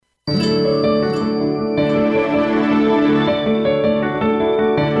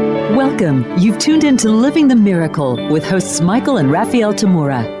Welcome. You've tuned into Living the Miracle with hosts Michael and Raphaelle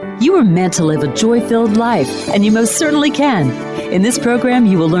Tamura. You were meant to live a joy-filled life, and you most certainly can. In this program,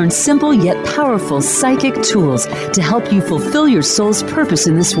 you will learn simple yet powerful psychic tools to help you fulfill your soul's purpose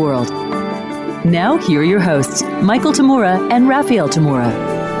in this world. Now, here are your hosts, Michael Tamura and Raphaelle Tamura.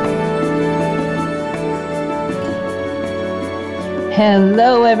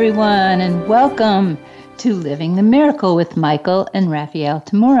 Hello, everyone, and welcome to Living the Miracle with Michael and Raphaelle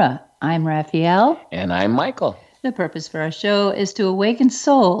Tamura. I'm Raphaelle. And I'm Michael. The purpose for our show is to awaken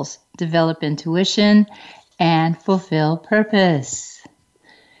souls, develop intuition, and fulfill purpose.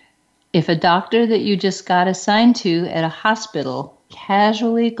 If a doctor that you just got assigned to at a hospital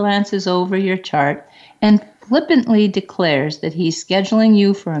casually glances over your chart and flippantly declares that he's scheduling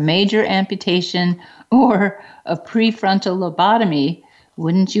you for a major amputation or a prefrontal lobotomy,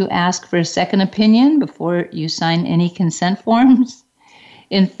 wouldn't you ask for a second opinion before you sign any consent forms?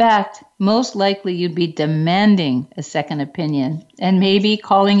 In fact, most likely you'd be demanding a second opinion and maybe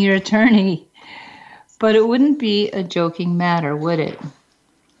calling your attorney. But it wouldn't be a joking matter, would it?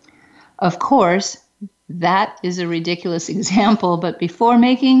 Of course, that is a ridiculous example, but before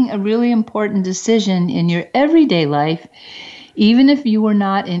making a really important decision in your everyday life, even if you were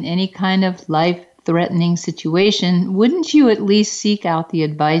not in any kind of life-threatening situation, wouldn't you at least seek out the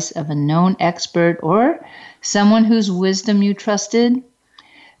advice of a known expert or someone whose wisdom you trusted?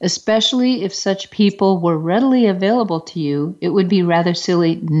 Especially if such people were readily available to you, it would be rather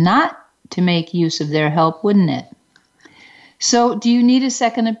silly not to make use of their help, wouldn't it? So, do you need a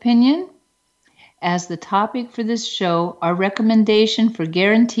second opinion? As the topic for this show, our recommendation for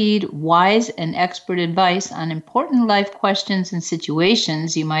guaranteed wise and expert advice on important life questions and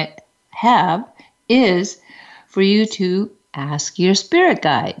situations you might have is for you to ask your spirit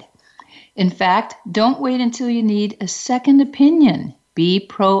guide. In fact, don't wait until you need a second opinion. Be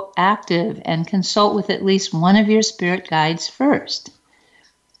proactive and consult with at least one of your spirit guides first.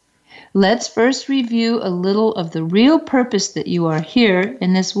 Let's first review a little of the real purpose that you are here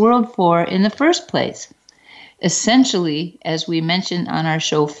in this world for in the first place. Essentially, as we mention on our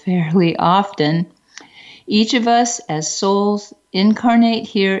show fairly often, each of us as souls incarnate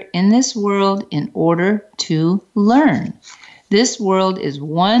here in this world in order to learn. This world is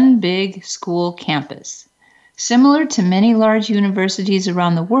one big school campus. Similar to many large universities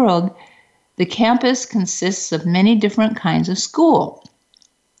around the world, the campus consists of many different kinds of schools.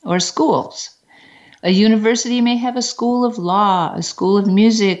 A university may have a school of law, a school of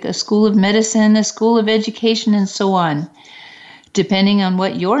music, a school of medicine, a school of education, and so on. Depending on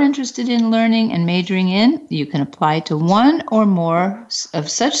what you're interested in learning and majoring in, you can apply to one or more of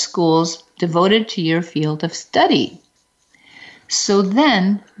such schools devoted to your field of study. So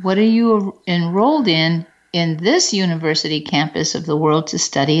then, what are you enrolled in this university campus of the world to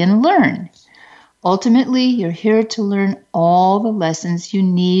study and learn? Ultimately, you're here to learn all the lessons you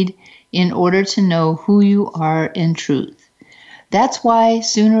need in order to know who you are in truth. That's why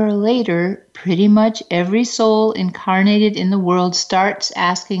sooner or later, pretty much every soul incarnated in the world starts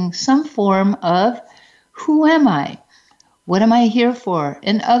asking some form of, who am I? What am I here for?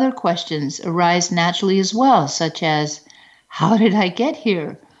 And other questions arise naturally as well, such as, how did I get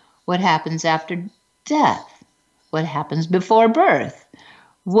here? What happens after death? What happens before birth?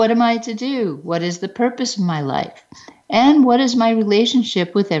 What am I to do? What is the purpose of my life? And what is my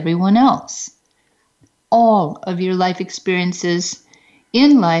relationship with everyone else? All of your life experiences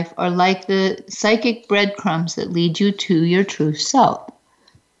in life are like the psychic breadcrumbs that lead you to your true self.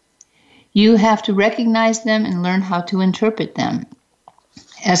 You have to recognize them and learn how to interpret them.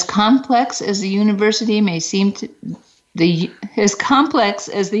 As complex as the university may seem to as complex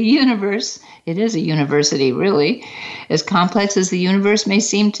as the universe, it is a university really, as complex as the universe may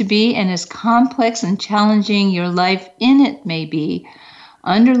seem to be, and as complex and challenging your life in it may be,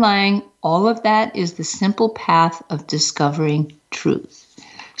 underlying all of that is the simple path of discovering truth.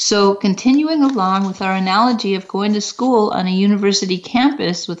 So continuing along with our analogy of going to school on a university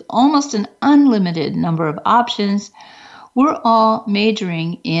campus with almost an unlimited number of options, we're all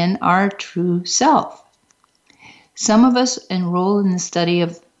majoring in our true self. Some of us enroll in the study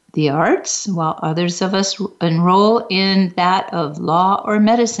of the arts, while others of us enroll in that of law or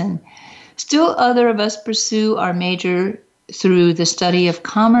medicine. Still other of us pursue our major through the study of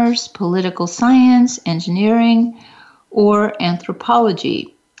commerce, political science, engineering, or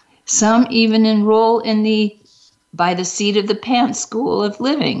anthropology. Some even enroll in the by the seat of the pants school of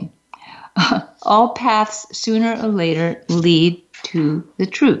living. All paths sooner or later lead to the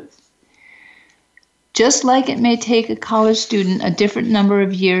truth. Just like it may take a college student a different number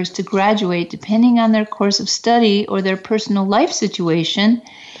of years to graduate depending on their course of study or their personal life situation,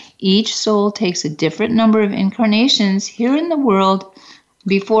 Each soul takes a different number of incarnations here in the world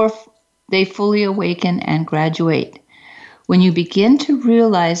before they fully awaken and graduate. When you begin to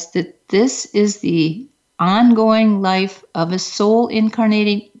realize that this is the ongoing life of a soul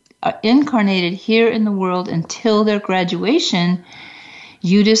incarnated here in the world until their graduation,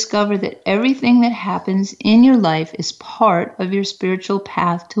 you discover that everything that happens in your life is part of your spiritual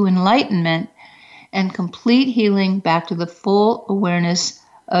path to enlightenment and complete healing back to the full awareness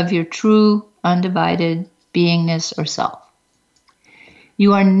of your true, undivided beingness or self.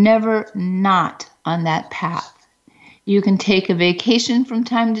 You are never not on that path. You can take a vacation from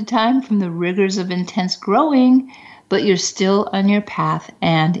time to time from the rigors of intense growing, but you're still on your path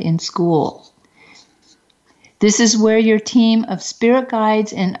and in school. This is where your team of spirit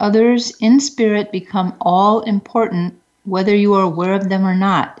guides and others in spirit become all important, whether you are aware of them or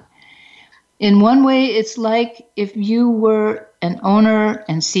not. In one way, it's like if you were an owner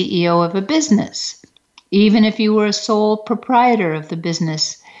and CEO of a business. Even if you were a sole proprietor of the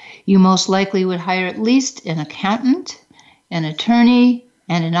business, you most likely would hire at least an accountant, an attorney,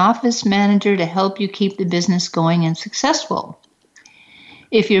 and an office manager to help you keep the business going and successful.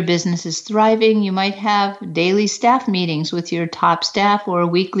 If your business is thriving, you might have daily staff meetings with your top staff or a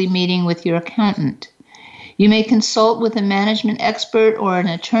weekly meeting with your accountant. You may consult with a management expert or an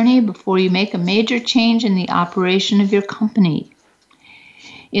attorney before you make a major change in the operation of your company.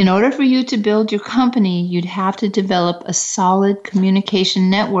 In order for you to build your company, you'd have to develop a solid communication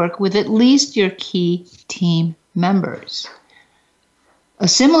network with at least your key team members. A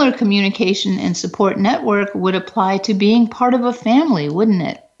similar communication and support network would apply to being part of a family, wouldn't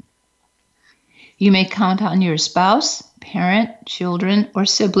it? You may count on your spouse, parent, children, or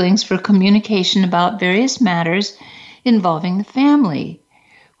siblings for communication about various matters involving the family.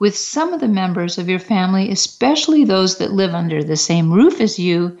 With some of the members of your family, especially those that live under the same roof as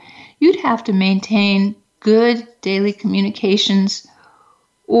you, you'd have to maintain good daily communications,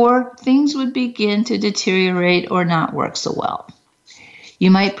 or things would begin to deteriorate or not work so well. You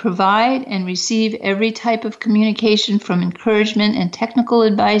might provide and receive every type of communication from encouragement and technical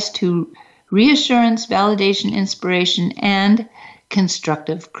advice to reassurance, validation, inspiration, and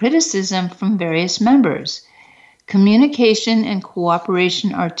constructive criticism from various members. Communication and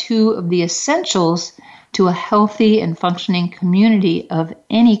cooperation are two of the essentials to a healthy and functioning community of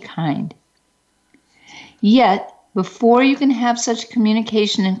any kind. Yet, before you can have such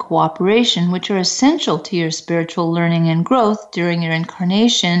communication and cooperation, which are essential to your spiritual learning and growth during your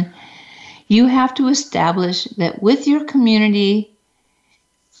incarnation, you have to establish that with your community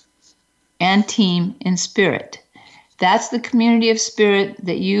and team in spirit. That's the community of spirit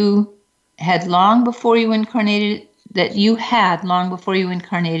that you had long before you incarnated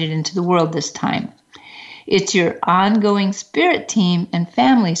into the world this time. It's your ongoing spirit team and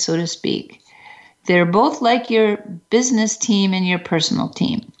family, so to speak. They're both like your business team and your personal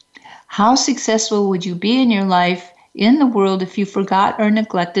team. How successful would you be in your life in the world if you forgot or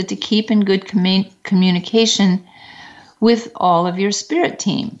neglected to keep in good communication with all of your spirit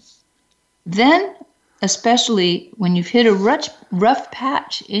team? Then, especially when you've hit a rough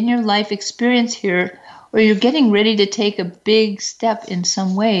patch in your life experience here, or you're getting ready to take a big step in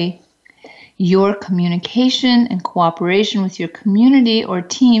some way, your communication and cooperation with your community or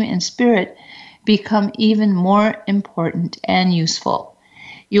team in spirit become even more important and useful.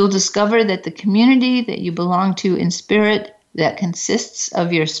 You'll discover that the community that you belong to in spirit, that consists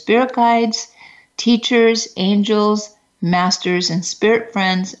of your spirit guides, teachers, angels, masters, and spirit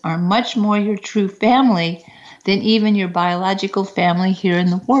friends, are much more your true family than even your biological family here in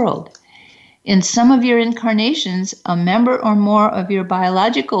the world. In some of your incarnations, a member or more of your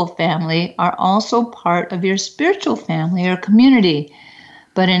biological family are also part of your spiritual family or community.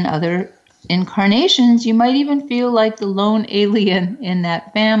 But in other incarnations, you might even feel like the lone alien in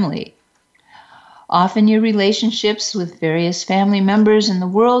that family. Often your relationships with various family members in the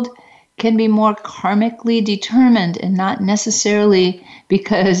world can be more karmically determined and not necessarily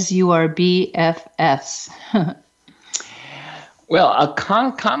because you are BFFs. Well, a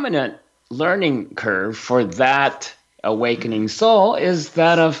concomitant learning curve for that awakening soul is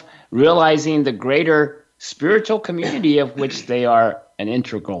that of realizing the greater spiritual community of which they are an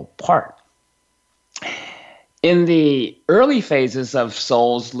integral part. In the early phases of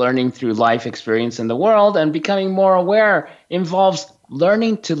souls learning through life experience in the world and becoming more aware involves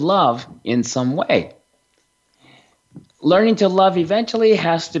learning to love in some way. Learning to love eventually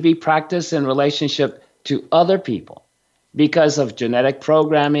has to be practiced in relationship to other people. Because of genetic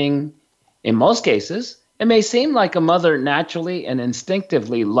programming, in most cases, it may seem like a mother naturally and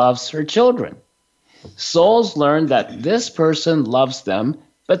instinctively loves her children. Souls learn that this person loves them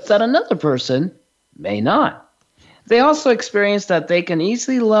but that another person may not. They also experience that they can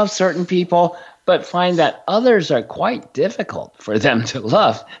easily love certain people, but find that others are quite difficult for them to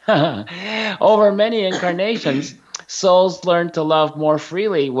love. Over many incarnations, souls learn to love more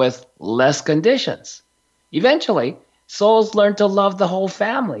freely with less conditions. Eventually, souls learn to love the whole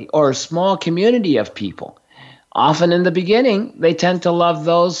family or a small community of people. Often in the beginning, they tend to love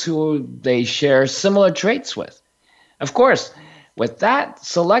those who they share similar traits with. Of course, with that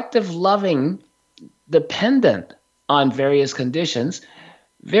selective loving dependent on various conditions,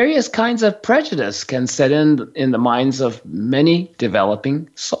 various kinds of prejudice can set in the minds of many developing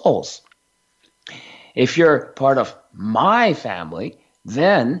souls. If you're part of my family,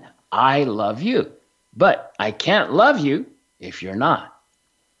 then I love you. But I can't love you if you're not.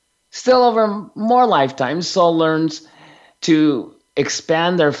 Still, over more lifetimes, soul learns to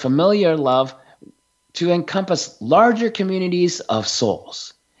expand their familiar love to encompass larger communities of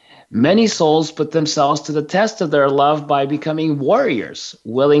souls. Many souls put themselves to the test of their love by becoming warriors,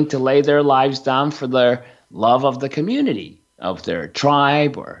 willing to lay their lives down for their love of the community, of their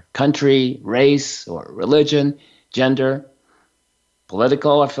tribe or country, race or religion, gender,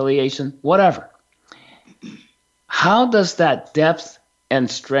 political affiliation, whatever. How does that depth and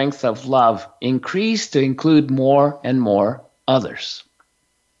strength of love increase to include more and more others?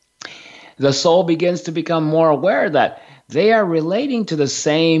 The soul begins to become more aware that they are relating to the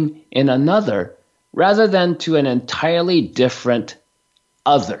same in another rather than to an entirely different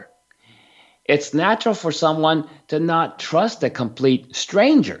other. It's natural for someone to not trust a complete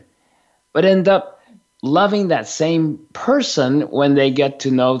stranger, but end up loving that same person when they get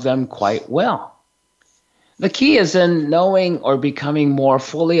to know them quite well. The key is in knowing or becoming more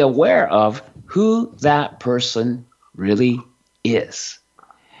fully aware of who that person really is.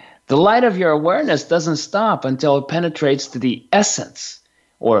 The light of your awareness doesn't stop until it penetrates to the essence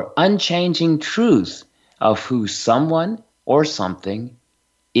or unchanging truth of who someone or something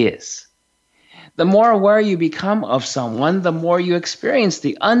is. The more aware you become of someone, the more you experience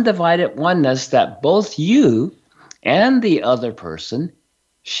the undivided oneness that both you and the other person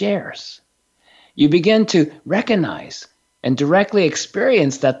shares. You begin to recognize and directly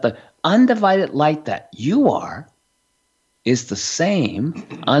experience that the undivided light that you are is the same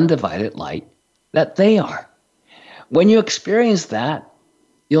undivided light that they are. When you experience that,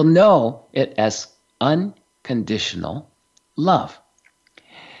 you'll know it as unconditional love.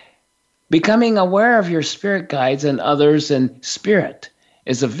 Becoming aware of your spirit guides and others in spirit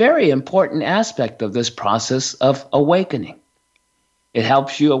is a very important aspect of this process of awakening. It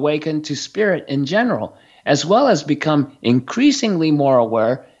helps you awaken to spirit in general, as well as become increasingly more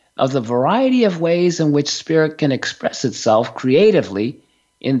aware of the variety of ways in which spirit can express itself creatively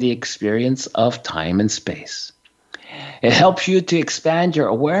in the experience of time and space. It helps you to expand your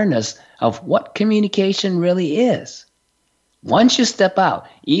awareness of what communication really is. Once you step out,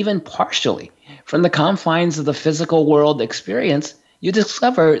 even partially, from the confines of the physical world experience, you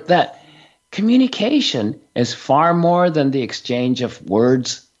discover that communication is far more than the exchange of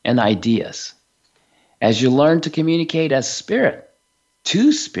words and ideas. As you learn to communicate as spirit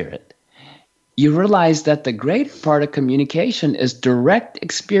to spirit, you realize that the greater part of communication is direct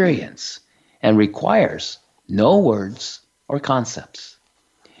experience and requires no words or concepts.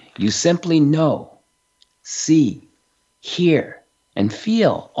 You simply know, see, hear, and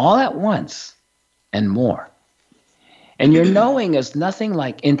feel all at once and more. And your knowing is nothing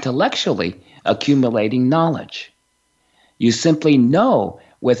like intellectually accumulating knowledge. You simply know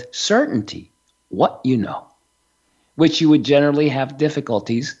with certainty what you know, which you would generally have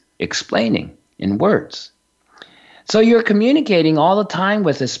difficulties explaining in words. So you're communicating all the time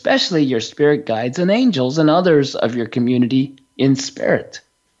with especially your spirit guides and angels and others of your community in spirit.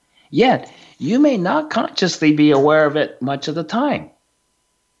 Yet, you may not consciously be aware of it much of the time.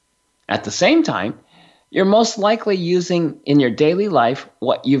 At the same time, you're most likely using in your daily life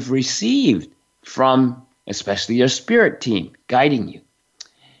what you've received from especially your spirit team guiding you.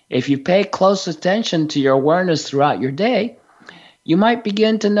 If you pay close attention to your awareness throughout your day, you might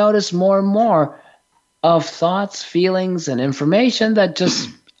begin to notice more and more of thoughts, feelings, and information that just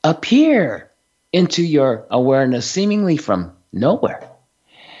appear into your awareness seemingly from nowhere.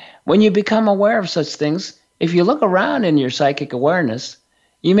 When you become aware of such things, if you look around in your psychic awareness,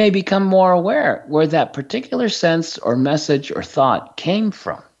 you may become more aware where that particular sense or message or thought came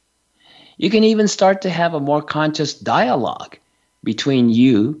from. You can even start to have a more conscious dialogue between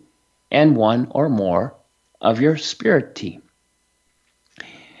you and one or more of your spirit team.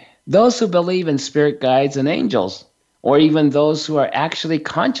 Those who believe in spirit guides and angels, or even those who are actually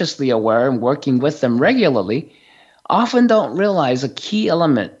consciously aware and working with them regularly, often don't realize a key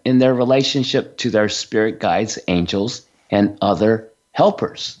element in their relationship to their spirit guides, angels, and other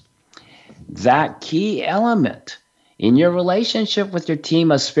helpers. That key element in your relationship with your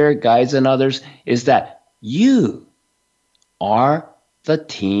team of spirit guides and others is that you are the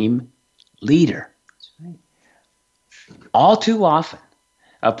team leader. All too often,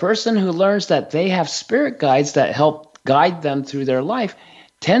 a person who learns that they have spirit guides that help guide them through their life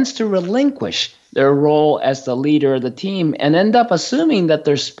tends to relinquish their role as the leader of the team and end up assuming that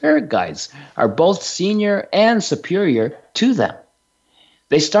their spirit guides are both senior and superior to them.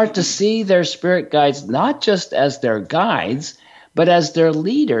 They start to see their spirit guides not just as their guides, but as their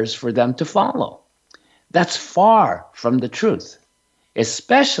leaders for them to follow. That's far from the truth,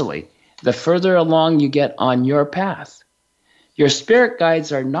 especially the further along you get on your path. Your spirit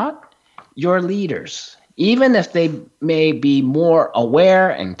guides are not your leaders, even if they may be more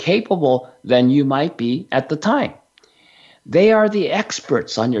aware and capable than you might be at the time. They are the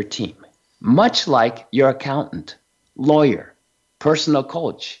experts on your team, much like your accountant, lawyer, personal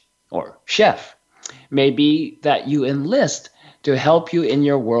coach, or chef may be that you enlist to help you in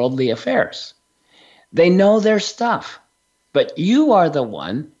your worldly affairs. They know their stuff, but you are the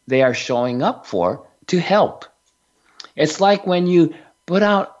one they are showing up for to help. It's like when you put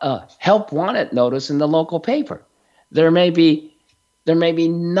out a help wanted notice in the local paper. There may be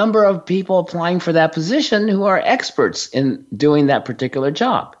number of people applying for that position who are experts in doing that particular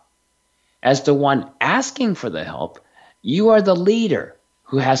job. As the one asking for the help, you are the leader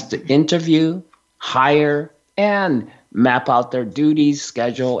who has to interview, hire, and map out their duties,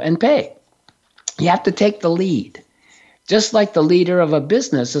 schedule, and pay. You have to take the lead. Just like the leader of a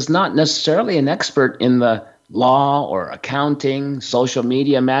business is not necessarily an expert in the law or accounting, social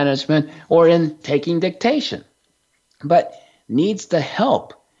media management, or in taking dictation, but needs the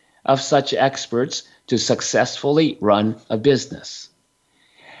help of such experts to successfully run a business.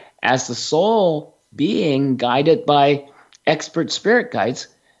 As the soul being guided by expert spirit guides,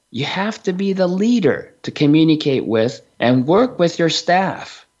 you have to be the leader to communicate with and work with your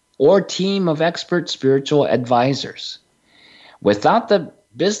staff or team of expert spiritual advisors. Without the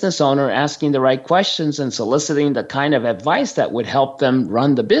business owner asking the right questions and soliciting the kind of advice that would help them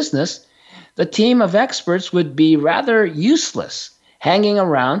run the business, the team of experts would be rather useless hanging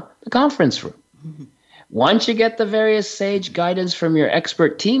around the conference room. Once you get the various sage guidance from your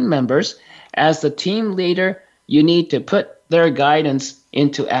expert team members, as the team leader, you need to put their guidance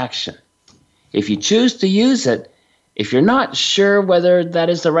into action. If you choose to use it, if you're not sure whether that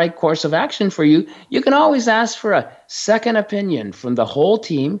is the right course of action for you, you can always ask for a second opinion from the whole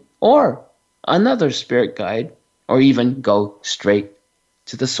team or another spirit guide, or even go straight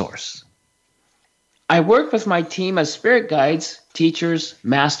to the source. I work with my team of spirit guides, teachers,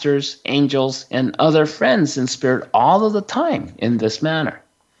 masters, angels, and other friends in spirit all of the time in this manner.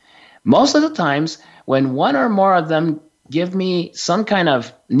 Most of the times, when one or more of them give me some kind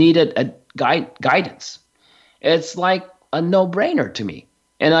of needed guidance, it's like a no-brainer to me,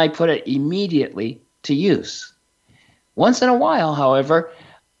 and I put it immediately to use. Once in a while, however,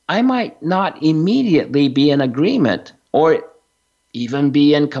 I might not immediately be in agreement or even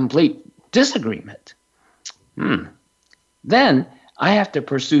be in complete disagreement. Then I have to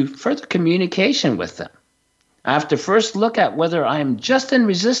pursue further communication with them. I have to first look at whether I'm just in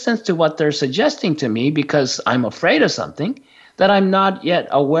resistance to what they're suggesting to me because I'm afraid of something that I'm not yet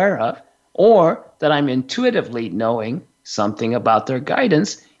aware of, or that I'm intuitively knowing something about their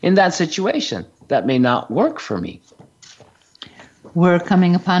guidance in that situation that may not work for me. We're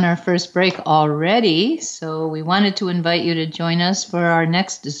coming upon our first break already, so we wanted to invite you to join us for our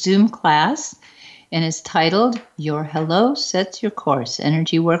next Zoom class, and it's titled Your Hello Sets Your Course,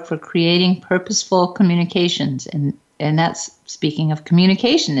 Energy Work for Creating Purposeful Communications. And that's, speaking of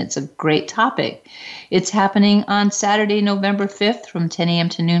communication, it's a great topic. It's happening on Saturday, November 5th from 10 a.m.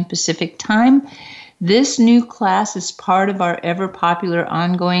 to noon Pacific time. This new class is part of our ever-popular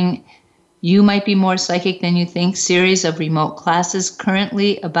ongoing You Might Be More Psychic Than You Think series of remote classes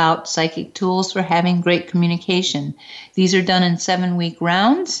currently about psychic tools for having great communication. These are done in 7-week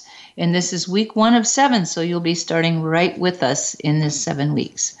rounds, and this is week 1 of 7, so you'll be starting right with us in this 7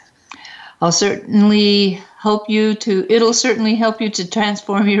 weeks. It'll certainly help you to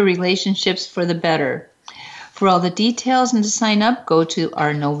transform your relationships for the better. For all the details and to sign up, go to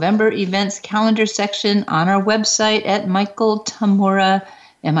our November events calendar section on our website at Michael Tamura,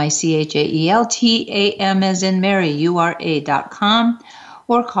 MichaelTam as in Mary, URA.com,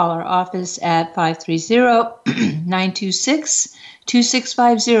 or call our office at 530-926-2650,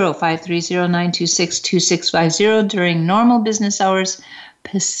 530-926-2650 during normal business hours,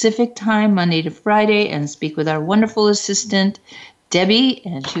 Pacific time, Monday to Friday, and speak with our wonderful assistant, Debbie,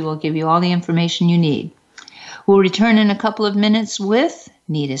 and she will give you all the information you need. We'll return in a couple of minutes with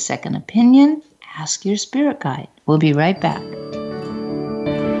Need a Second Opinion? Ask Your Spirit Guide. We'll be right back.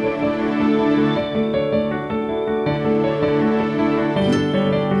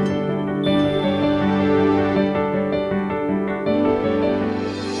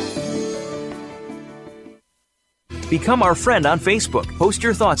 Become our friend on Facebook. Post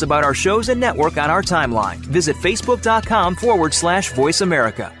your thoughts about our shows and network on our timeline. Visit facebook.com/Voice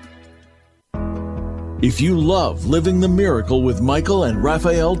America. If you love Living the Miracle with Michael and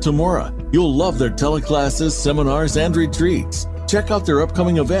Raphaelle Tamura, you'll love their teleclasses, seminars, and retreats. Check out their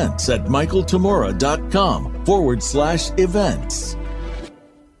upcoming events at michaeltamura.com/events.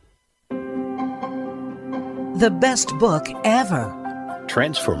 The best book ever.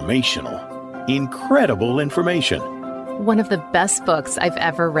 Transformational. Incredible information. One of the best books I've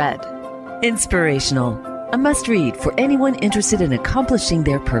ever read. Inspirational. A must-read for anyone interested in accomplishing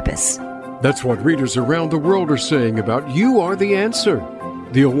their purpose. That's what readers around the world are saying about You Are the Answer,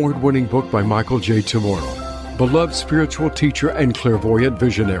 the award-winning book by Michael J. Tamura, beloved spiritual teacher and clairvoyant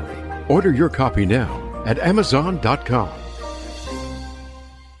visionary. Order your copy now at Amazon.com.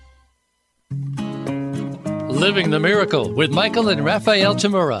 Living the Miracle with Michael and Raphaelle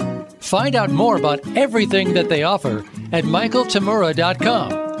Tamura. Find out more about everything that they offer at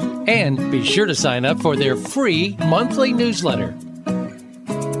michaeltamura.com. And be sure to sign up for their free monthly newsletter.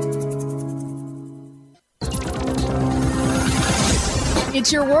 It's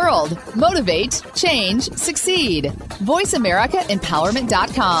your world. Motivate, change, succeed.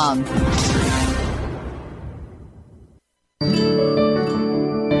 VoiceAmericaEmpowerment.com.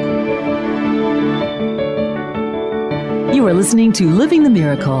 You are listening to Living the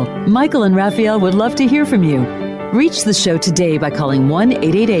Miracle. Michael and Raphaelle would love to hear from you. Reach the show today by calling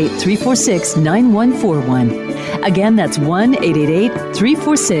 1-888-346-9141. Again, that's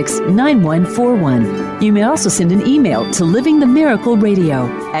 1-888-346-9141. You may also send an email to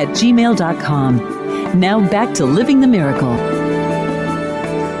livingthemiracleradio@gmail.com. Now back to Living the Miracle.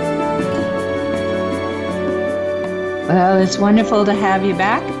 Well, it's wonderful to have you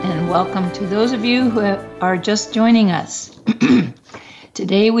back, and welcome to those of you who are just joining us.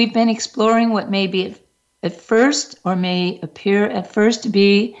 Today we've been exploring what may be at first, or may appear at first to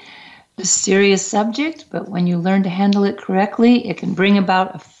be a serious subject, but when you learn to handle it correctly, it can bring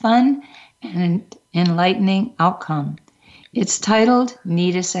about a fun and enlightening outcome. It's titled,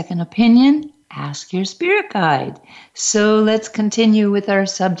 Need a Second Opinion? Ask Your Spirit Guide. So let's continue with our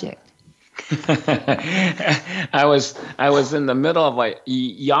subject. I was in the middle of a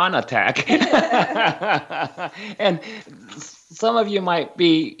yawn attack. And some of you might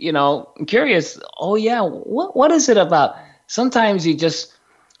be, curious. Oh yeah, what is it about? Sometimes you just,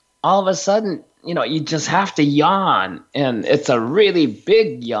 all of a sudden, you just have to yawn, and it's a really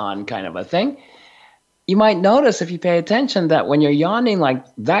big yawn kind of a thing. You might notice, if you pay attention, that when you're yawning like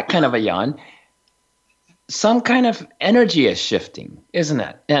that kind of a yawn, some kind of energy is shifting, isn't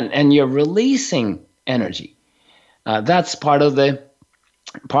it? And you're releasing energy. That's part of the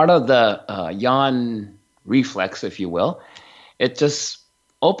yawn reflex, if you will. It just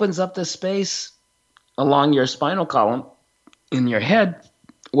opens up the space along your spinal column in your head,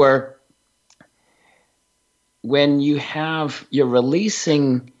 where when you're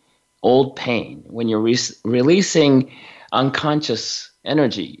releasing old pain, when you're releasing unconscious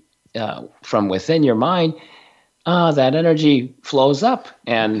energy from within your mind, that energy flows up,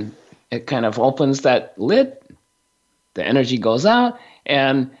 and it kind of opens that lid. The energy goes out,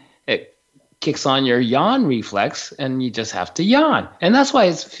 and it kicks on your yawn reflex, and you just have to yawn. And that's why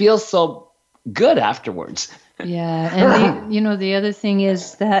it feels so good afterwards. Yeah, and the other thing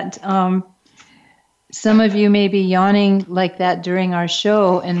is that some of you may be yawning like that during our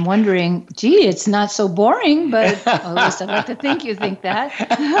show and wondering, gee, it's not so boring, but at least I'd like to think you think that.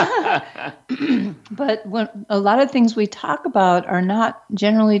 But a lot of things we talk about are not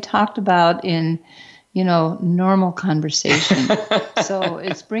generally talked about in, normal conversation. So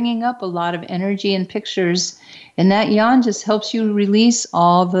it's bringing up a lot of energy and pictures, and that yawn just helps you release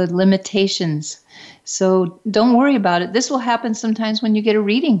all the limitations. So don't worry about it. This will happen sometimes when you get a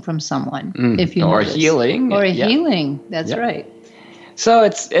reading from someone, if you or notice. Healing, or a healing. That's right. So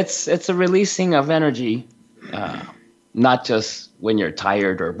it's a releasing of energy, not just when you're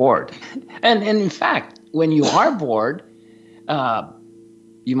tired or bored. And in fact, when you are bored,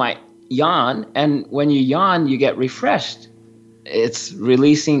 you might yawn, and when you yawn, you get refreshed. It's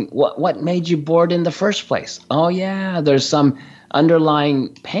releasing what made you bored in the first place. Oh yeah, there's some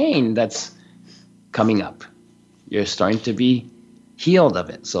underlying pain that's coming up. You're starting to be healed of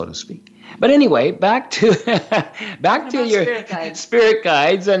it, so to speak. But anyway, back to your spirit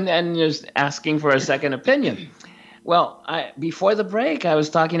guides and just asking for a second opinion. Well, before the break, I was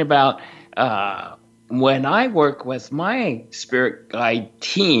talking about when I work with my spirit guide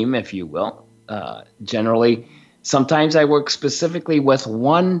team, if you will. Generally, sometimes I work specifically with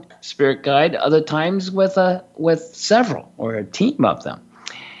one spirit guide, other times with several or a team of them.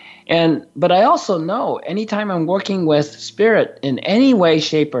 But I also know anytime I'm working with spirit in any way,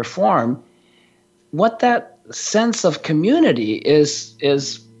 shape, or form, what that sense of community is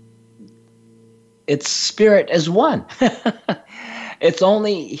it's spirit as one. It's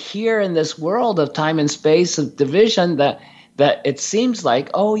only here in this world of time and space of division that it seems like,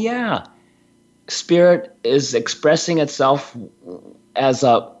 oh yeah, spirit is expressing itself as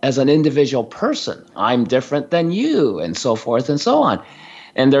an individual person. I'm different than you, and so forth and so on.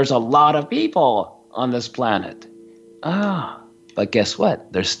 And there's a lot of people on this planet. But guess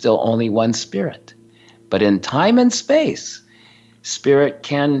what? There's still only one spirit. But in time and space, spirit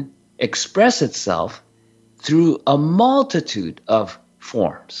can express itself through a multitude of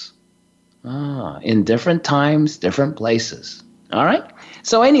forms. In different times, different places. All right?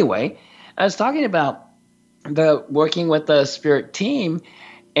 So anyway, I was talking about the working with the spirit team,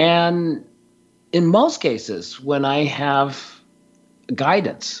 and in most cases, when I have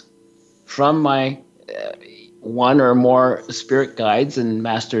guidance from my one or more spirit guides and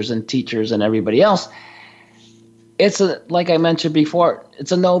masters and teachers and everybody else, it's like I mentioned before,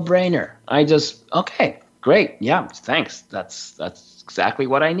 it's a no-brainer. I just, okay, great, yeah, thanks. That's exactly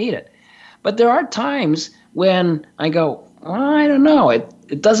what I needed. But there are times when I go, well, I don't know,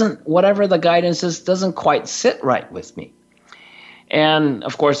 it doesn't, whatever the guidance is, doesn't quite sit right with me. And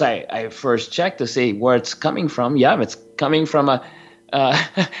of course, I first check to see where it's coming from. Yeah, it's coming from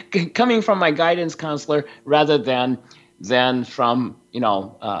coming from my guidance counselor rather than from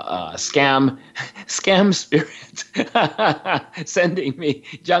scam spirit sending me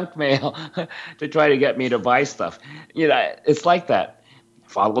junk mail to try to get me to buy stuff. It's like that.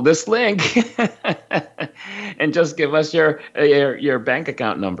 Follow this link and just give us your bank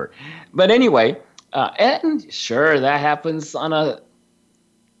account number. But anyway, and sure, that happens on a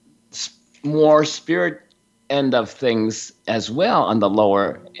more spirit end of things as well, on the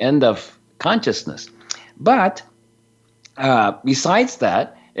lower end of consciousness. But besides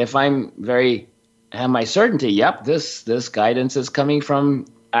that, if I'm have my certainty, yep, this guidance is coming from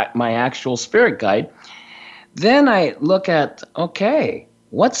my actual spirit guide, then I look at, okay,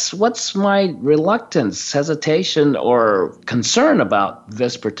 what's my reluctance, hesitation, or concern about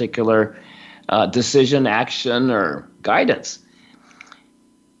this particular decision, action, or guidance?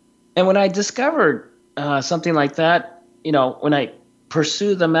 And when I discovered something like that, when I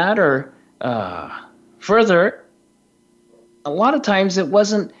pursue the matter further, a lot of times it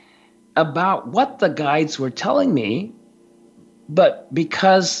wasn't about what the guides were telling me, but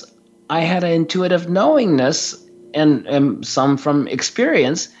because I had an intuitive knowingness and some from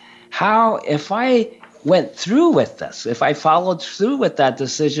experience, how if I went through with this, if I followed through with that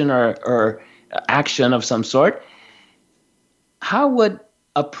decision or action of some sort, how would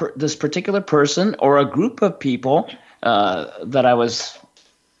this particular person or a group of people that I was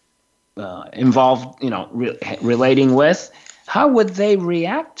involved, relating with, how would they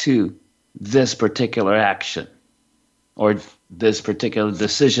react to this particular action or this particular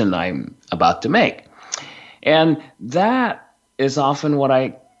decision I'm about to make? And that is often what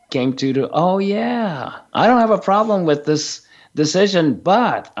I came to, oh yeah, I don't have a problem with this decision,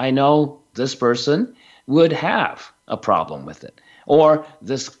 but I know this person would have a problem with it. Or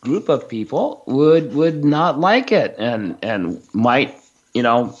this group of people would not like it and might,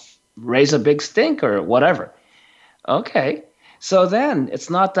 raise a big stink or whatever. Okay, so then it's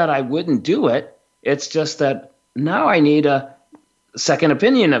not that I wouldn't do it. It's just that now I need a second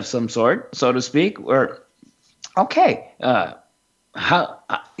opinion of some sort, so to speak, or, okay,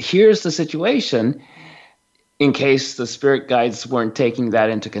 here's the situation in case the spirit guides weren't taking that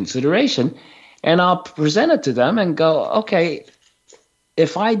into consideration, and I'll present it to them and go, okay,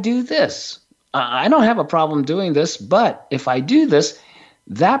 if I do this, I don't have a problem doing this, but if I do this,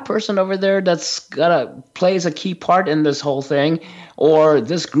 that person over there plays a key part in this whole thing, or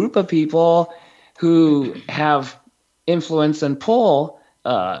this group of people who have influence and pull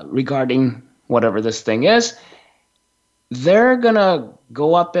regarding whatever this thing is, they're going to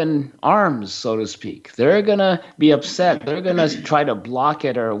go up in arms, so to speak. They're going to be upset. They're going to try to block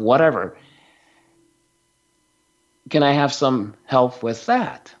it or whatever. Can I have some help with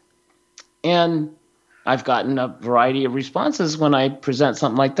that? And I've gotten a variety of responses when I present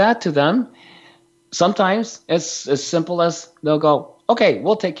something like that to them. sometimes it's as simple as they'll go, okay,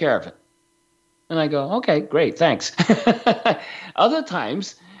 we'll take care of it. And I go, okay, great, thanks. Other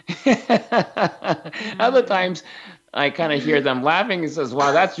times, I kind of hear them laughing and says,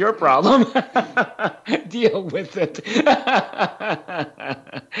 wow, that's your problem. Deal with it.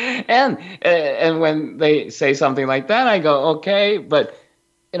 And when they say something like that, I go, okay, but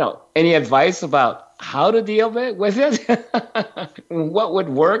any advice about how to deal with it? What would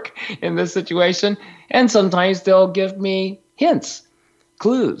work in this situation? And sometimes they'll give me hints,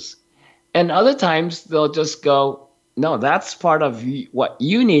 clues. And other times they'll just go, no, that's part of what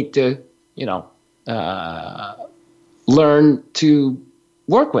you need to, learn to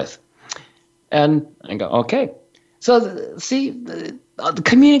work with. And I go, okay. So the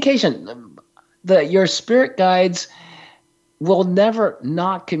communication, your spirit guides will never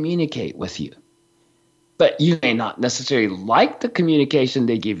not communicate with you. But you may not necessarily like the communication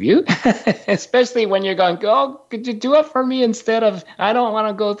they give you, especially when you're going, oh, could you do it for me instead of, I don't want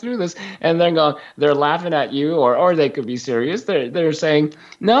to go through this. And they're laughing at you, or they could be serious. They're saying,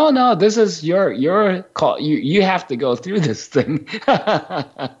 no, this is your call. You have to go through this thing.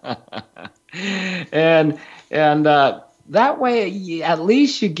 and that way, at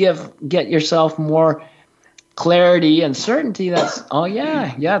least you get yourself more clarity and certainty. That's, oh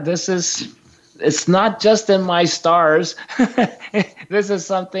yeah, this is. It's not just in my stars. This is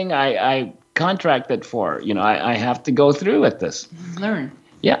something I contracted for. I have to go through with this. Learn.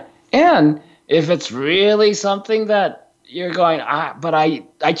 Yeah. And if it's really something that you're going, but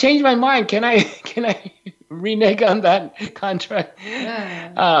I changed my mind. Can I renege on that contract?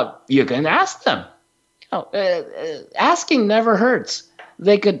 Yeah. You can ask them. Asking never hurts.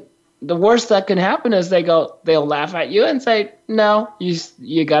 The worst that can happen is they'll laugh at you and say, no,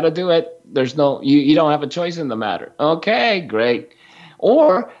 you got to do it. There's no, you don't have a choice in the matter. Okay, great.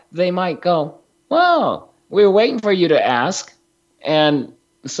 Or they might go, well, we were waiting for you to ask. And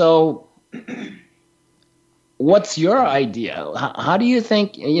so what's your idea? How do you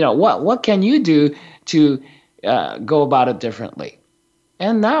think, what can you do to go about it differently?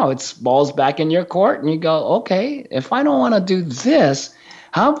 And now it's balls back in your court and you go, okay, if I don't want to do this,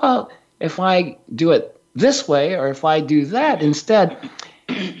 how about if I do it this way, or if I do that instead?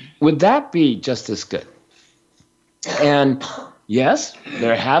 Would that be just as good? And yes,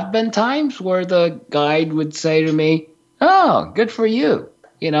 there have been times where the guide would say to me, oh, good for you.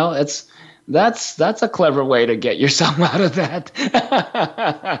 That's a clever way to get yourself out of that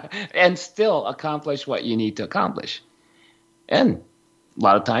and still accomplish what you need to accomplish. And a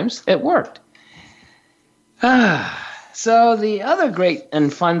lot of times it worked. So the other great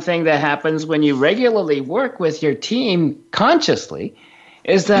and fun thing that happens when you regularly work with your team consciously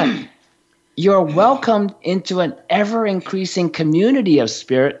is that you're welcomed into an ever-increasing community of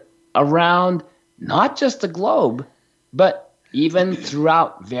spirit around not just the globe, but even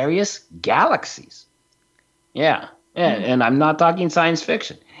throughout various galaxies. Yeah, and I'm not talking science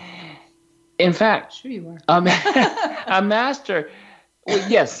fiction. In fact, sure you are. A master,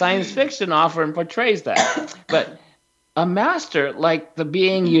 yes, science fiction often portrays that, but a master, like the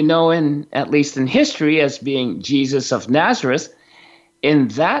being at least in history, as being Jesus of Nazareth, in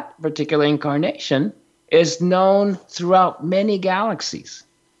that particular incarnation, is known throughout many galaxies.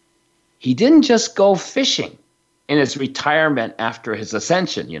 He didn't just go fishing in his retirement after his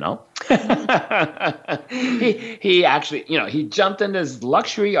ascension, He actually, he jumped into his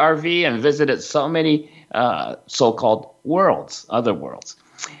luxury RV and visited so many so-called worlds, other worlds.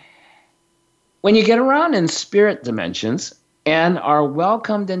 When you get around in spirit dimensions and are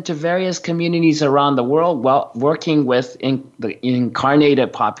welcomed into various communities around the world, working with the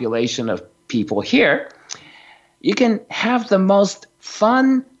incarnated population of people here, you can have the most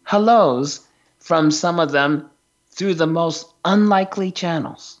fun hellos from some of them through the most unlikely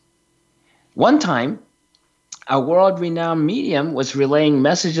channels. One time, a world-renowned medium was relaying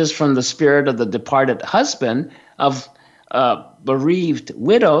messages from the spirit of the departed husband of a bereaved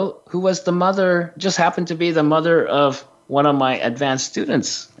widow who was just happened to be the mother of one of my advanced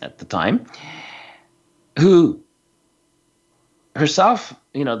students at the time, who herself,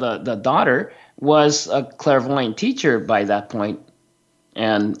 the daughter, was a clairvoyant teacher by that point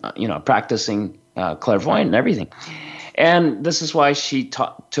and, practicing clairvoyant and everything. And this is why she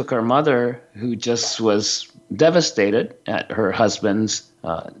took her mother, who just was devastated at her husband's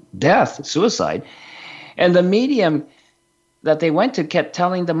death, suicide. And the medium that they went to kept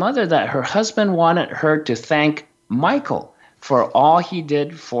telling the mother that her husband wanted her to thank Michael for all he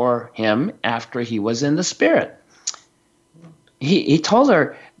did for him after he was in the spirit. He told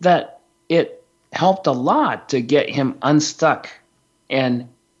her that it helped a lot to get him unstuck and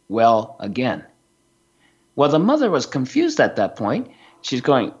well again. Well, the mother was confused at that point. She's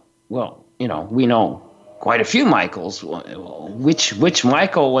going, well, we know quite a few Michaels. Which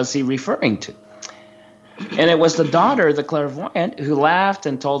Michael was he referring to? And it was the daughter, the clairvoyant, who laughed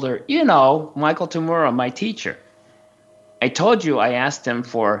and told her, Michael Tamura, my teacher. I told you I asked him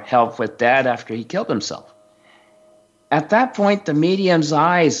for help with Dad after he killed himself. At that point, the medium's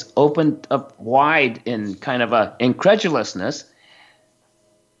eyes opened up wide in kind of a incredulousness.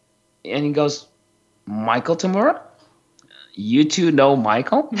 And he goes, Michael Tamura? You two know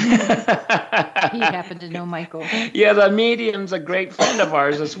Michael? He happened to know Michael. Yeah, the medium's a great friend of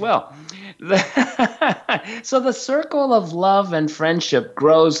ours as well. So the circle of love and friendship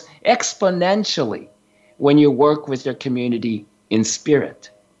grows exponentially when you work with your community in spirit.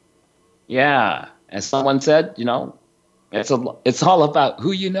 Yeah, as someone said, it's all about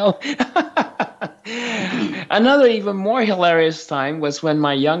who you know. Another even more hilarious time was when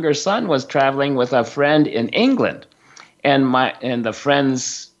my younger son was traveling with a friend in England, and the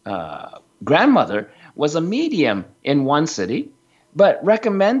friend's grandmother was a medium in one city, but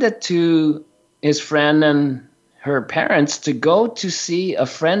recommended to his friend and her parents to go to see a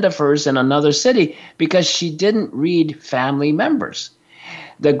friend of hers in another city because she didn't read family members.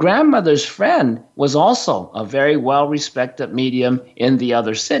 The grandmother's friend was also a very well-respected medium in the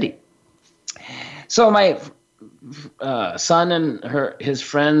other city. So my son and his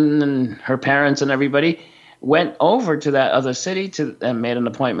friend and her parents and everybody went over to that other city and made an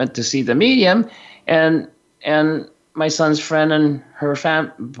appointment to see the medium, and my son's friend and her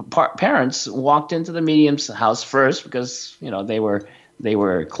parents walked into the medium's house first because they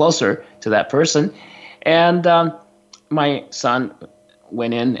were closer to that person, and my son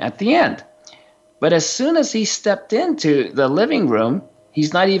went in at the end. But as soon as he stepped into the living room,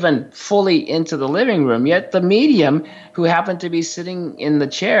 he's not even fully into the living room yet, the medium, who happened to be sitting in the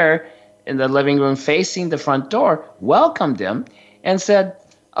chair in the living room facing the front door, welcomed him and said,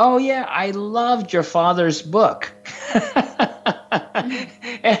 "Oh yeah, I loved your father's book."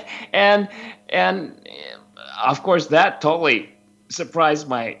 and of course that totally surprised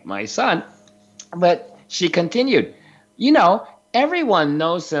my son. But she continued, everyone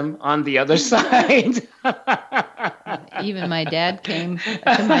knows him on the other side. Even my dad came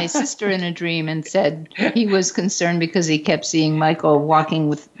to my sister in a dream and said he was concerned because he kept seeing Michael walking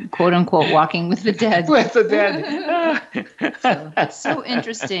with, quote unquote, walking with the dead. With the dead. So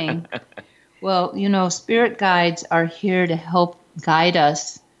interesting. Well, spirit guides are here to help guide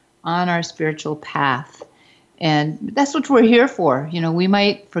us on our spiritual path. And that's what we're here for. We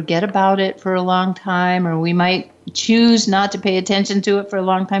might forget about it for a long time, or we might choose not to pay attention to it for a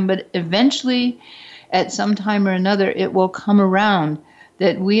long time, but eventually, at some time or another, it will come around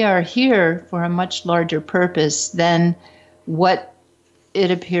that we are here for a much larger purpose than what it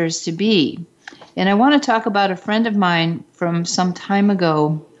appears to be. And I want to talk about a friend of mine from some time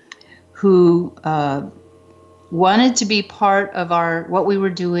ago who wanted to be part of what we were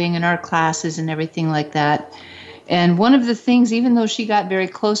doing in our classes and everything like that. And one of the things, even though she got very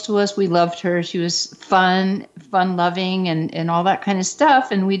close to us, we loved her. She was fun-loving and all that kind of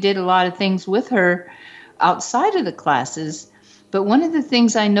stuff. And we did a lot of things with her outside of the classes. But one of the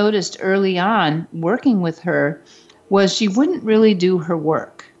things I noticed early on working with her was she wouldn't really do her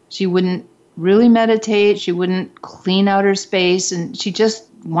work. She wouldn't really meditate. She wouldn't clean out her space. And she just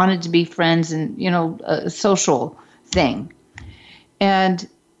wanted to be friends and, a social thing. And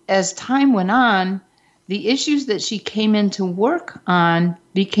as time went on, the issues that she came in to work on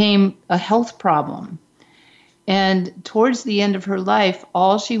became a health problem. And towards the end of her life,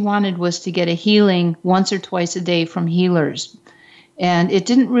 all she wanted was to get a healing once or twice a day from healers. And it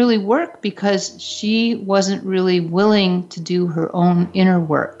didn't really work because she wasn't really willing to do her own inner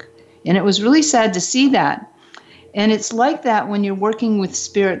work. And it was really sad to see that. And it's like that when you're working with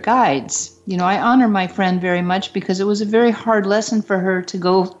spirit guides. I honor my friend very much because it was a very hard lesson for her to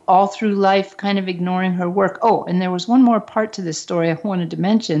go all through life kind of ignoring her work. Oh, and there was one more part to this story I wanted to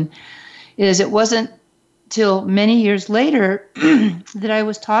mention, is it wasn't till many years later that I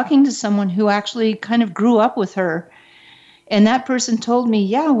was talking to someone who actually kind of grew up with her. And that person told me,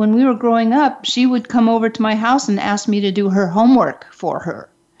 yeah, when we were growing up, she would come over to my house and ask me to do her homework for her.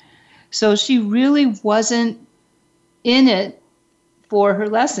 So she really wasn't in it for her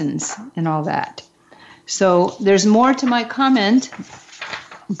lessons and all that. So there's more to my comment,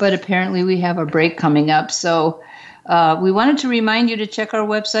 but apparently we have a break coming up. So we wanted to remind you to check our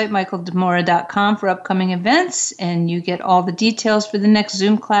website, michaeltamura.com, for upcoming events, and you get all the details for the next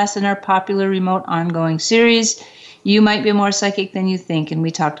Zoom class in our popular remote ongoing series. You might be more psychic than you think, and we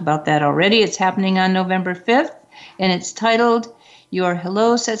talked about that already. It's happening on November 5th, and it's titled Your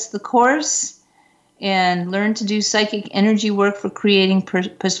Hello Sets the Course. and learn to do psychic energy work for creating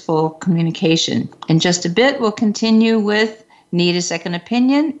purposeful communication. In just a bit, we'll continue with Need a Second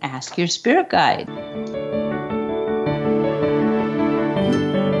Opinion? Ask Your Spirit Guide.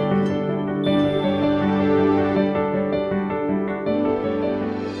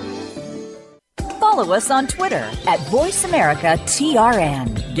 Follow us on Twitter at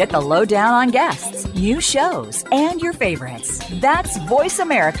VoiceAmericaTRN. Get the lowdown on guests, new shows, and your favorites. That's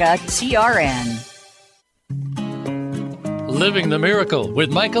VoiceAmericaTRN. Living the Miracle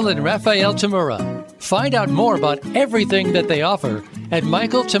with Michael and Raphaelle Tamura. Find out more about everything that they offer at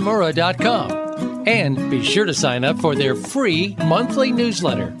michaeltamura.com. And be sure to sign up for their free monthly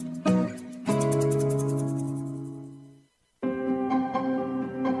newsletter.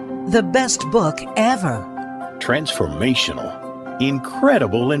 The best book ever. Transformational.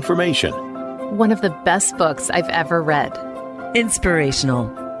 Incredible information. One of the best books I've ever read. Inspirational.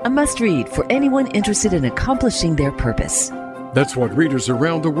 A must-read for anyone interested in accomplishing their purpose. That's what readers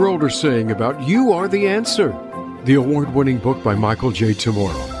around the world are saying about You Are the Answer, the award-winning book by Michael J.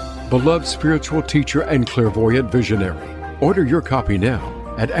 Tamura, beloved spiritual teacher and clairvoyant visionary. Order your copy now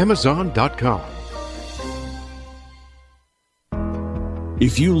at Amazon.com.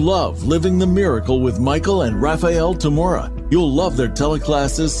 If you love Living the Miracle with Michael and Raphaelle Tamura, you'll love their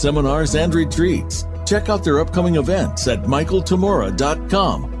teleclasses, seminars, and retreats. Check out their upcoming events at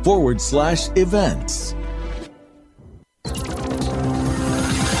michaeltamura.com/events.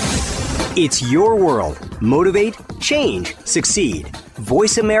 It's your world. Motivate, change, succeed.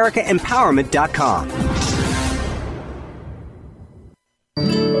 VoiceAmericaEmpowerment.com.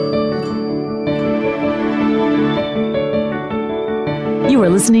 You are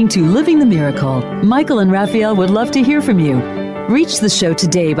listening to Living the Miracle. Michael and Raphaelle would love to hear from you. Reach the show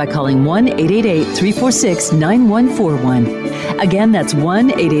today by calling 1-888-346-9141. Again, that's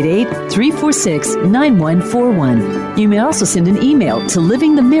 1-888-346-9141. You may also send an email to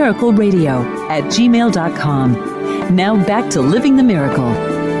livingthemiracleradio@gmail.com. Now back to Living the Miracle.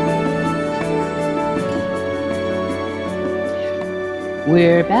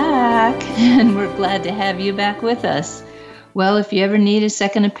 We're back, and we're glad to have you back with us. Well, if you ever need a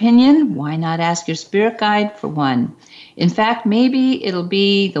second opinion, why not ask your spirit guide for one? In fact, maybe it'll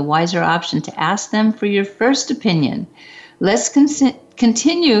be the wiser option to ask them for your first opinion. Let's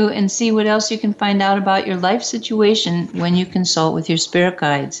continue and see what else you can find out about your life situation when you consult with your spirit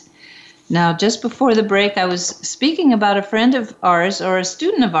guides. Now, just before the break, I was speaking about a friend of ours, or a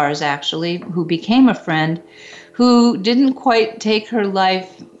student of ours actually, who became a friend, who didn't quite take her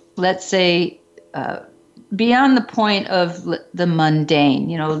life, let's say, beyond the point of the mundane.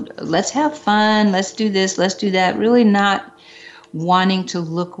 You know, let's have fun, let's do this, let's do that, really not wanting to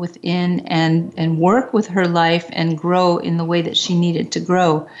look within and work with her life and grow in the way that she needed to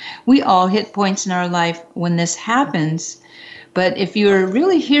grow. We all hit points in our life when this happens. But if you're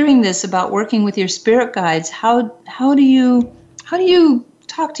really hearing this about working with your spirit guides, how do you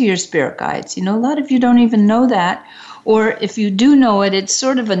talk to your spirit guides? You know, a lot of you don't even know that. Or if you do know it, it's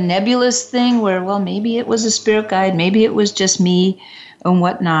sort of a nebulous thing where, well, maybe it was a spirit guide, maybe it was just me and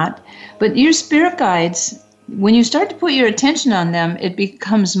whatnot. But your spirit guides, when you start to put your attention on them, it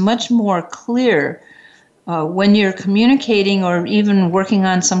becomes much more clear when you're communicating or even working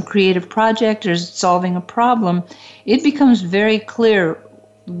on some creative project or solving a problem. It becomes very clear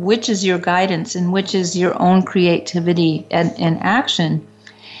which is your guidance and which is your own creativity and action.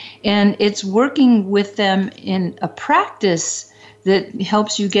 And it's working with them in a practice that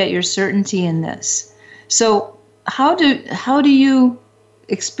helps you get your certainty in this. So how do you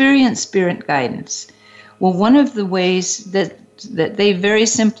experience spirit guidance? Well, one of the ways that they very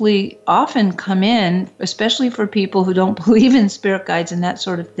simply often come in, especially for people who don't believe in spirit guides and that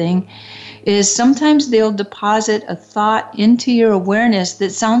sort of thing, is sometimes they'll deposit a thought into your awareness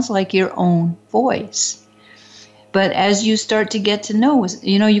that sounds like your own voice. But as you start to get to know,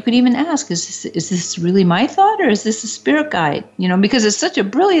 you know, you could even ask, is this really my thought or is this a spirit guide? You know, because it's such a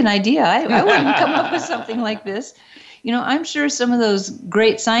brilliant idea. I wouldn't come up with something like this. You know, I'm sure some of those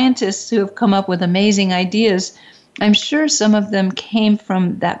great scientists who have come up with amazing ideas, I'm sure some of them came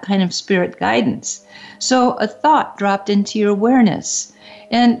from that kind of spirit guidance. So a thought dropped into your awareness.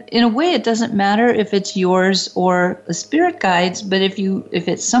 And in a way, it doesn't matter if it's yours or a spirit guide's, but if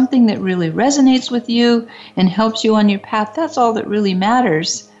it's something that really resonates with you and helps you on your path, that's all that really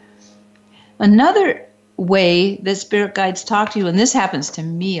matters. Another way that spirit guides talk to you, and this happens to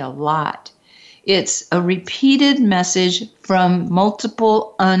me a lot, it's a repeated message from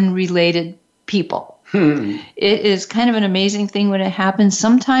multiple unrelated people. It is kind of an amazing thing when it happens.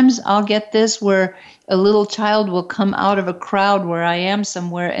 Sometimes I'll get this where a little child will come out of a crowd where I am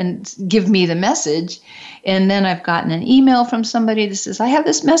somewhere and give me the message. And then I've gotten an email from somebody that says, I have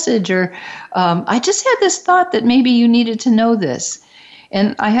this message, or I just had this thought that maybe you needed to know this.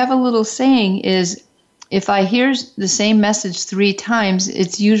 And I have a little saying is, if I hear the same message 3 times,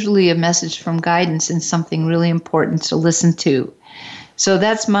 it's usually a message from guidance and something really important to listen to. So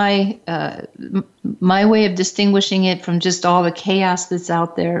that's my way of distinguishing it from just all the chaos that's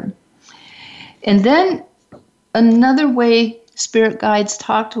out there. And then another way spirit guides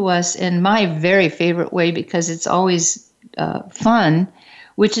talk to us, and my very favorite way because it's always fun,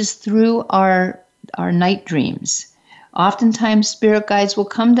 which is through our night dreams. Oftentimes, spirit guides will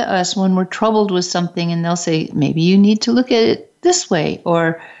come to us when we're troubled with something, and they'll say, maybe you need to look at it this way,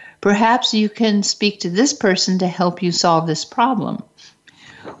 or perhaps you can speak to this person to help you solve this problem.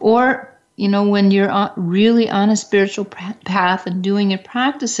 Or, when you're really on a spiritual path and doing your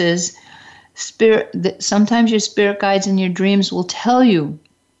practices, sometimes your spirit guides in your dreams will tell you,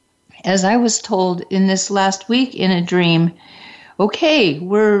 as I was told in this last week in a dream, okay,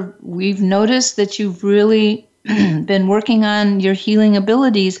 we've noticed that you've really been working on your healing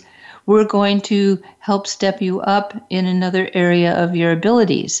abilities. We're going to help step you up in another area of your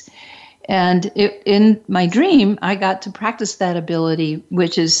abilities. And in my dream, I got to practice that ability,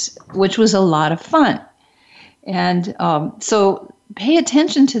 which was a lot of fun. And so pay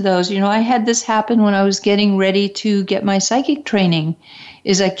attention to those. I had this happen when I was getting ready to get my psychic training,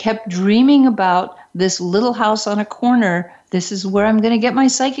 is I kept dreaming about this little house on a corner. This is where I'm going to get my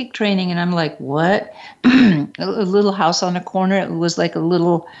psychic training. And I'm like, what? A little house on a corner. It was like a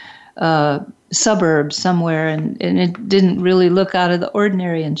little suburb somewhere, and it didn't really look out of the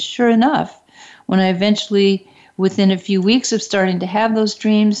ordinary. And sure enough, when I eventually, within a few weeks of starting to have those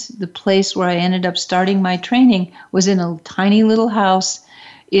dreams, the place where I ended up starting my training was in a tiny little house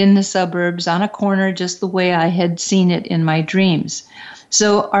in the suburbs on a corner, just the way I had seen it in my dreams.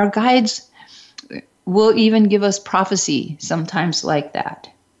 So our guides will even give us prophecy sometimes like that.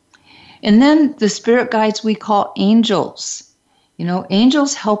 And then the spirit guides we call angels.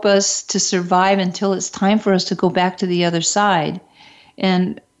 Angels help us to survive until it's time for us to go back to the other side.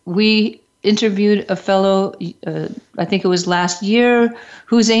 And we interviewed a fellow, I think it was last year,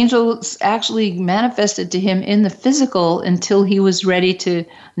 whose angels actually manifested to him in the physical until he was ready to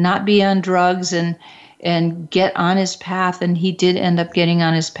not be on drugs and get on his path. And he did end up getting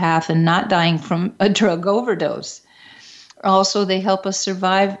on his path and not dying from a drug overdose. Also, they help us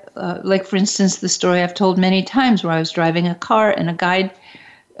survive. Like, for instance, the story I've told many times where I was driving a car and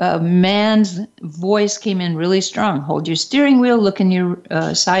a man's voice came in really strong. Hold your steering wheel, look in your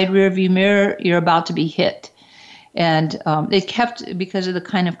side rear view mirror, you're about to be hit. And it kept, because of the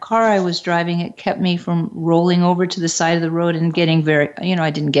kind of car I was driving, it kept me from rolling over to the side of the road and getting I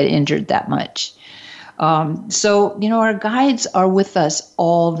didn't get injured that much. So, our guides are with us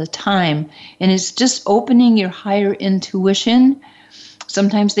all the time, and it's just opening your higher intuition.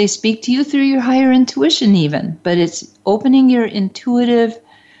 Sometimes they speak to you through your higher intuition even, but it's opening your intuitive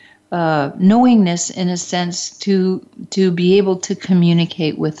knowingness, in a sense, to be able to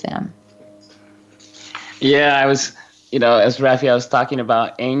communicate with them. Yeah, I was, as Raphaelle was talking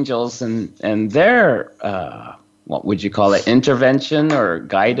about angels and their, what would you call it, intervention or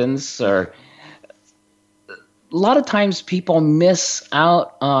guidance, or a lot of times people miss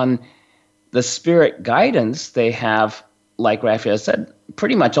out on the spirit guidance they have, like Raphaelle said,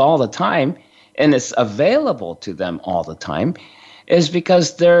 pretty much all the time, and it's available to them all the time, is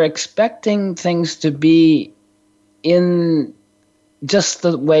because they're expecting things to be in just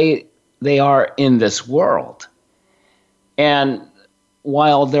the way they are in this world. And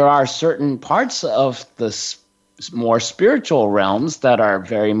while there are certain parts of the more spiritual realms that are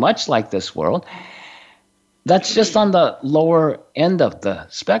very much like this world, that's just on the lower end of the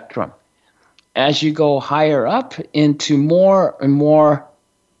spectrum. As you go higher up into more and more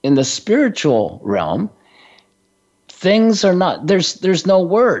in the spiritual realm, things are not, there's no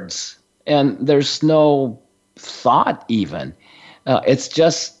words and there's no thought even. It's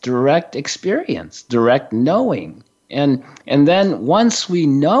just direct experience, direct knowing. And then once we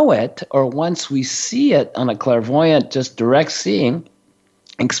know it, or once we see it on a clairvoyant, just direct seeing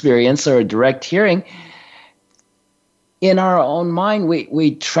experience or a direct hearing, in our own mind,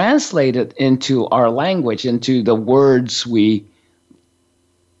 we translate it into our language, into the words we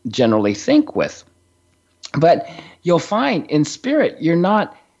generally think with. But you'll find in spirit, you're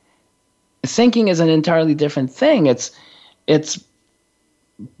not, thinking is an entirely different thing. It's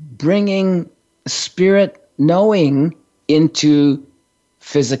bringing spirit knowing into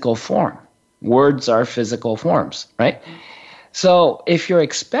physical form. Words are physical forms, right? So if you're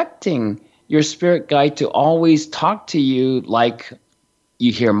expecting your spirit guide to always talk to you like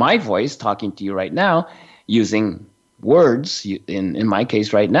you hear my voice talking to you right now, using words, in my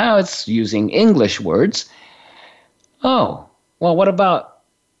case right now, it's using English words. Oh, well, what about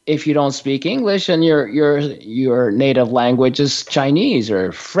if you don't speak English and your native language is Chinese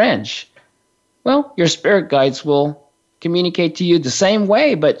or French? Well, your spirit guides will communicate to you the same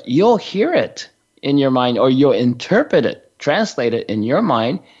way, but you'll hear it in your mind, or you'll interpret it, translate it in your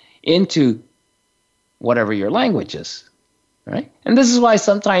mind into whatever your language is, right? And this is why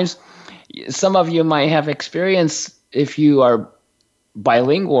sometimes some of you might have experienced, if you are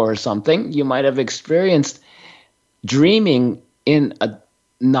bilingual or something, you might have experienced dreaming in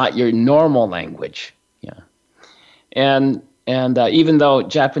not your normal language. Yeah. And even though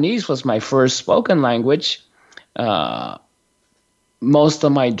Japanese was my first spoken language, most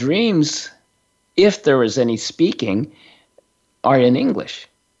of my dreams, if there was any speaking, are in English,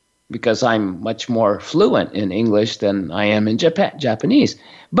 because I'm much more fluent in English than I am in Japanese.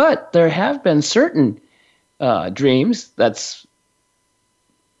 But there have been certain dreams that's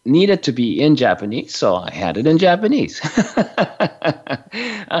needed to be in Japanese, so I had it in Japanese.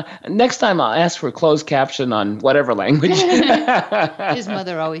 Next time I'll ask for closed caption on whatever language. His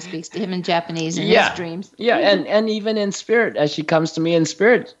mother always speaks to him in Japanese in his dreams. Yeah, and even in spirit, as she comes to me in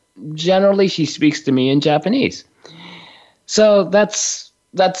spirit, generally she speaks to me in Japanese. So that's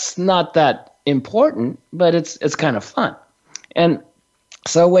not that important, but it's kind of fun. And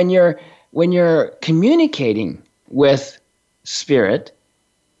so when you're communicating with spirit,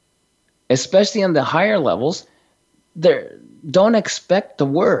 especially on the higher levels, don't expect the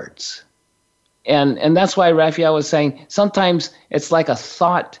words. And that's why Raphaelle was saying sometimes it's like a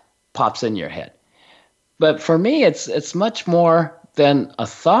thought pops in your head. But for me, it's much more than a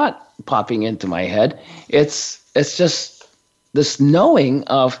thought popping into my head. It's just this knowing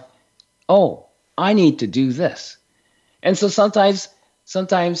of, oh, I need to do this. And so sometimes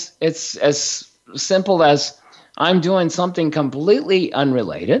it's as simple as I'm doing something completely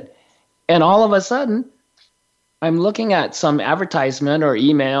unrelated, and all of a sudden, I'm looking at some advertisement or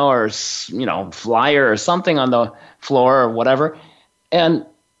email or, flyer or something on the floor or whatever, and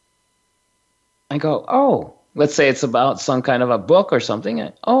I go, oh, let's say it's about some kind of a book or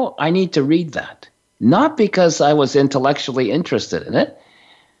something. Oh, I need to read that. Not because I was intellectually interested in it.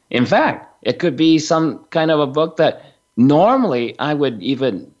 In fact, it could be some kind of a book that normally I would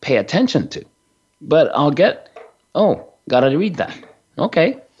even pay attention to. But I'll gotta read that.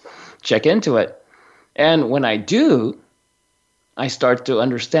 Okay. Check into it. And when I do, I start to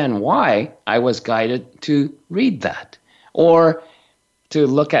understand why I was guided to read that, or to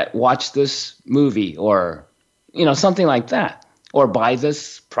watch this movie, or, something like that, or buy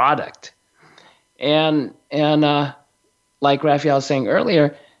this product. And like Raphaelle was saying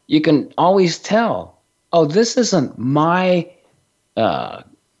earlier, you can always tell, oh, this isn't my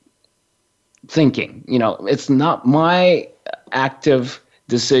thinking. It's not my active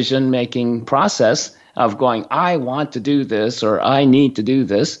decision-making process of going, I want to do this, or I need to do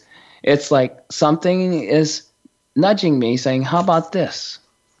this. It's like something is nudging me saying, how about this?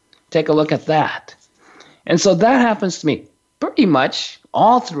 Take a look at that. And so that happens to me pretty much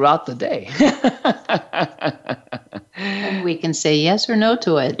all throughout the day. And we can say yes or no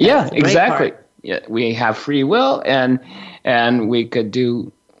to it. Yeah, exactly. Yeah, we have free will, and we could do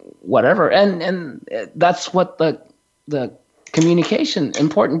whatever. And that's what the communication,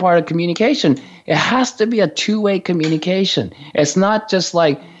 important part of communication, it has to be a two-way communication. It's not just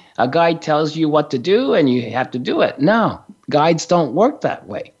like a guide tells you what to do and you have to do it. No, guides don't work that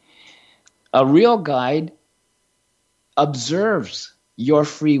way. A real guide observes your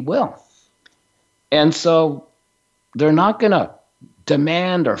free will. And so they're not going to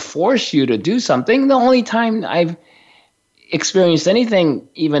demand or force you to do something. The only time I've experienced anything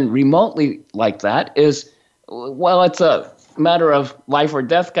even remotely like that is, well, it's a matter of life or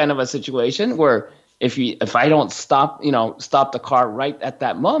death kind of a situation where if I don't stop the car right at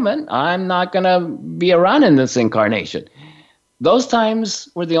that moment, I'm not going to be around in this incarnation. Those times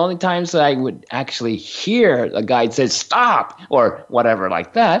were the only times that I would actually hear a guide say, stop, or whatever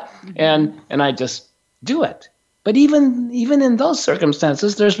like that, and I just do it. But even in those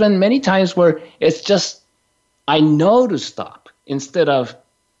circumstances, there's been many times where it's just, I know to stop instead of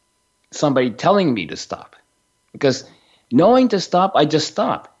somebody telling me to stop. Because knowing to stop, I just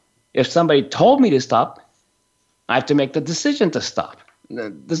stop. If somebody told me to stop, I have to make the decision to stop.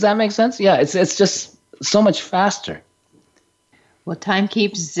 Does that make sense? Yeah, it's just so much faster. Well, time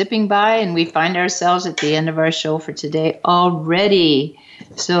keeps zipping by, and we find ourselves at the end of our show for today already.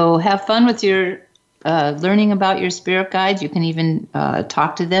 So have fun with your learning about your spirit guides. You can even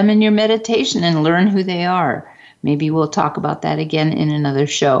talk to them in your meditation and learn who they are. Maybe we'll talk about that again in another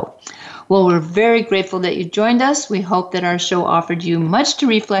show. Well, we're very grateful that you joined us. We hope that our show offered you much to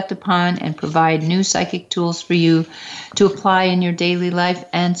reflect upon and provide new psychic tools for you to apply in your daily life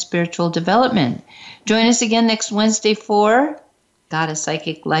and spiritual development. Join us again next Wednesday for Got a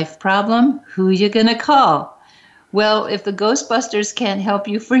Psychic Life Problem? Who you gonna call? Well, if the Ghostbusters can't help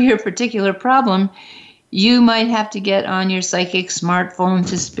you for your particular problem, you might have to get on your psychic smartphone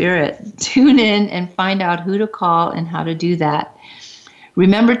to spirit. Tune in and find out who to call and how to do that.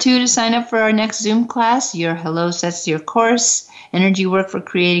 Remember, too, to sign up for our next Zoom class, Your Hello Sets Your Course, Energy Work for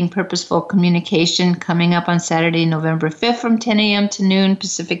Creating Purposeful Communication, coming up on Saturday, November 5th from 10 a.m. to noon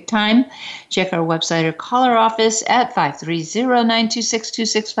Pacific Time. Check our website or call our office at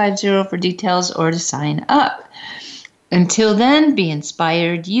 530-926-2650 for details or to sign up. Until then, be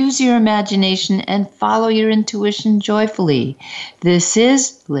inspired, use your imagination, and follow your intuition joyfully. This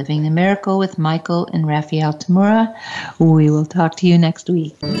is Living the Miracle with Michael and Raphaelle Tamura. We will talk to you next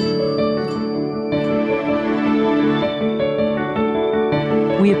week.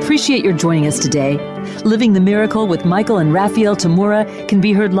 We appreciate your joining us today. Living the Miracle with Michael and Raphaelle Tamura can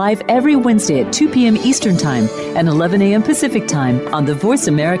be heard live every Wednesday at 2 p.m. Eastern Time and 11 a.m. Pacific Time on the Voice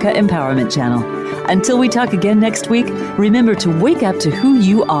America Empowerment Channel. Until we talk again next week, remember to wake up to who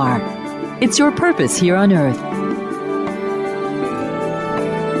you are. It's your purpose here on Earth.